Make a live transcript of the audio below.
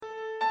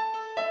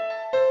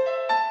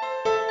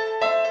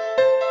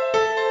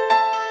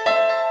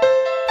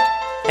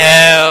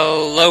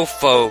Hello,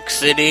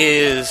 folks. It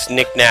is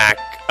Nick Knack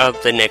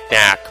of the Nick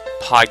Knack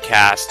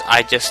podcast.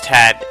 I just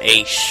had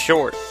a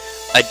short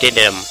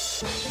addendum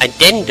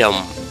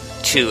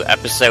to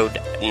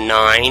episode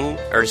 9,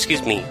 or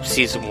excuse me,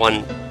 season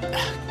 1.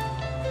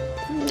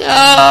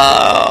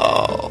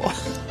 No!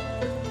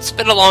 It's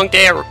been a long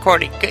day of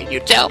recording, couldn't you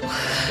tell?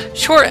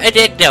 Short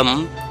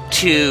addendum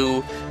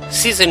to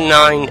season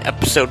 9,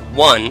 episode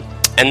 1,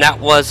 and that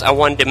was, I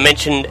wanted to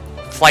mention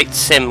Flight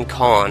Sim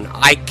Con.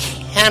 I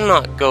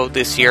cannot go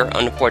this year,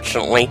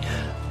 unfortunately,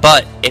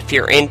 but if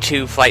you're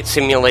into flight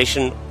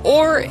simulation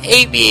or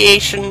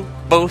aviation,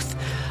 both,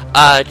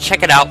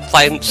 check it out,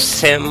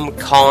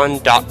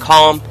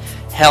 flightsimcon.com,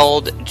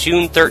 held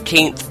June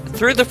 13th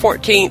through the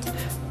 14th,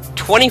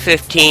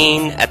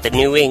 2015 at the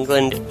New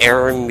England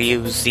Air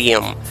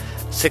Museum.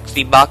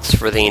 $60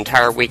 for the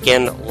entire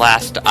weekend,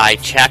 last I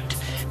checked,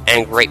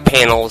 and great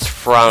panels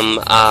from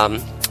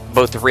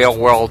both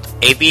real-world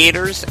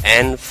aviators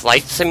and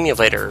flight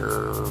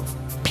simulator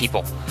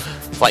people,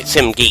 flight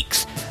sim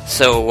geeks.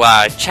 So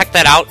check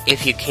that out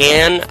if you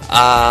can.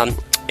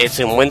 It's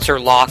in Windsor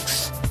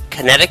Locks,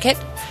 Connecticut,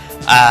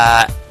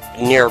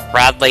 near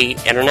Bradley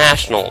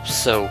International.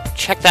 So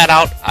check that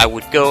out. I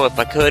would go if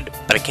I could,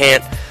 but I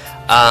can't.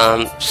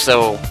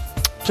 So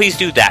please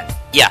do that.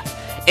 Yeah.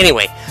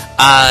 Anyway,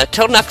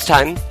 till next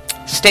time,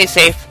 stay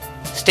safe,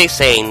 stay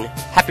sane,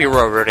 happy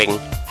railroading,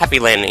 happy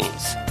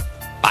landings.